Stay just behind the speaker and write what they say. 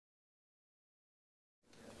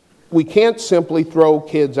we can't simply throw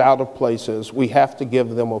kids out of places. We have to give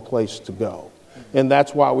them a place to go. And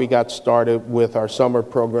that's why we got started with our summer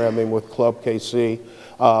programming with Club KC,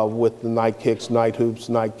 with the night kicks, night hoops,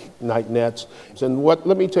 night nets. And let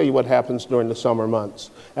me tell you what happens during the summer months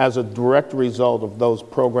as a direct result of those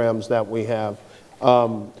programs that we have.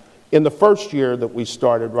 In the first year that we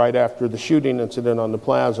started, right after the shooting incident on the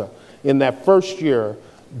plaza, in that first year,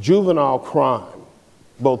 juvenile crime,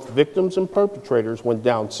 both victims and perpetrators, went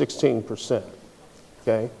down 16%,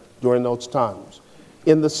 okay, during those times.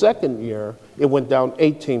 In the second year, it went down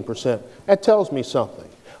 18%. That tells me something.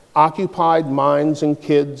 Occupied minds and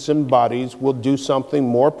kids and bodies will do something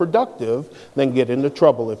more productive than get into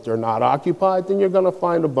trouble. If they're not occupied, then you're going to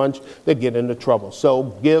find a bunch that get into trouble. So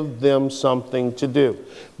give them something to do.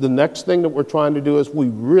 The next thing that we're trying to do is we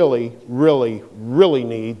really, really, really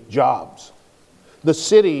need jobs. The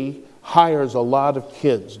city hires a lot of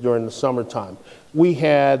kids during the summertime.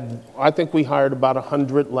 I think we hired about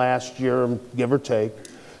 100 last year, give or take,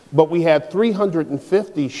 but we had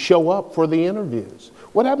 350 show up for the interviews.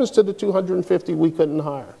 What happens to the 250 we couldn't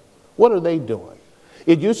hire? What are they doing?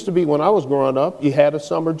 It used to be when I was growing up, you had a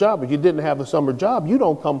summer job. If you didn't have a summer job, you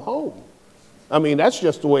don't come home. I mean, that's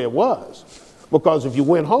just the way it was. Because if you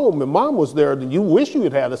went home and mom was there, then you wish you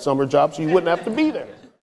had had a summer job so you wouldn't have to be there.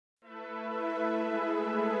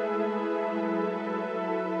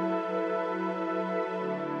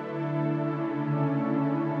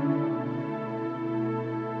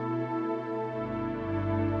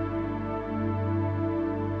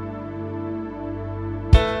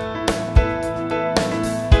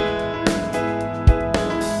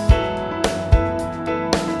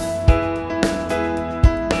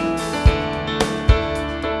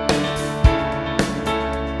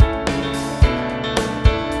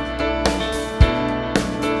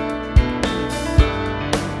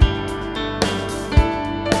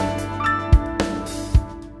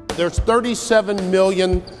 There's 37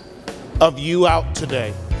 million of you out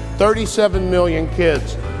today, 37 million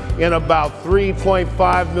kids in about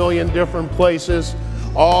 3.5 million different places,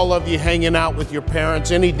 all of you hanging out with your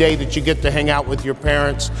parents. Any day that you get to hang out with your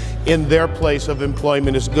parents in their place of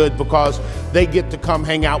employment is good because they get to come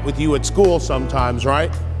hang out with you at school sometimes,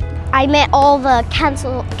 right? I met all the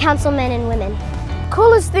councilmen and women.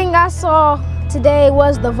 Coolest thing I saw today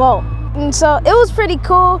was the vote. And so it was pretty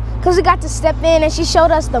cool because we got to step in and she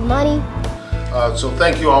showed us the money. So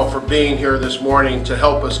thank you all for being here this morning to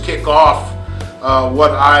help us kick off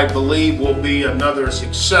what I believe will be another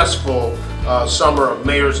successful summer of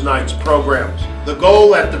Mayor's Nights programs. The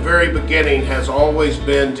goal at the very beginning has always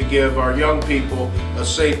been to give our young people a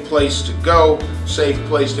safe place to go, safe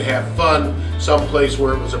place to have fun, some place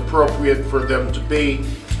where it was appropriate for them to be.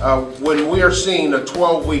 When we are seeing a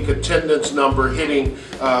 12-week attendance number hitting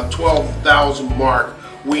 12,000 mark,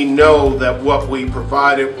 we know that what we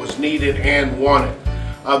provided was needed and wanted.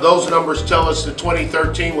 Those numbers tell us that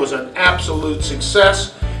 2013 was an absolute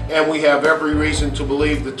success, and we have every reason to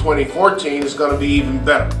believe that 2014 is going to be even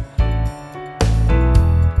better.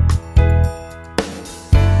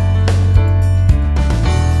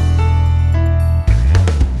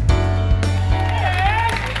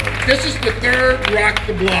 This is the third Rock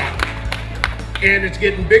the Block, and it's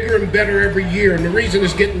getting bigger and better every year. And the reason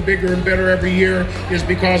it's getting bigger and better every year is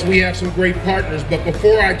because we have some great partners. But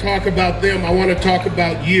before I talk about them, I want to talk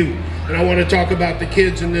about you. And I want to talk about the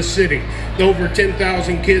kids in this city. The over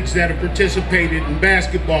 10,000 kids that have participated in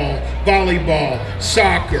basketball, volleyball,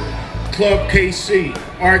 soccer, Club KC,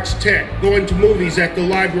 Arts Tech, going to movies at the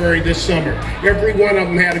library this summer. Every one of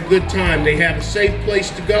them had a good time. They had a safe place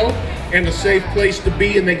to go and a safe place to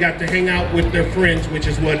be, and they got to hang out with their friends, which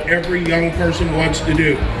is what every young person wants to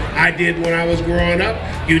do. I did when I was growing up.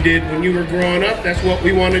 You did when you were growing up. That's what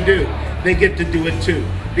we want to do. They get to do it too.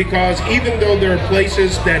 Because even though there are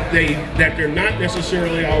places that they're not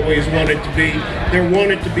necessarily always wanted to be, they're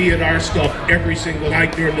wanted to be at our stuff every single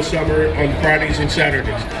night during the summer on Fridays and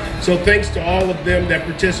Saturdays. So thanks to all of them that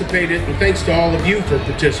participated, and thanks to all of you for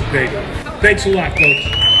participating. Thanks a lot,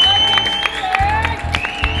 folks.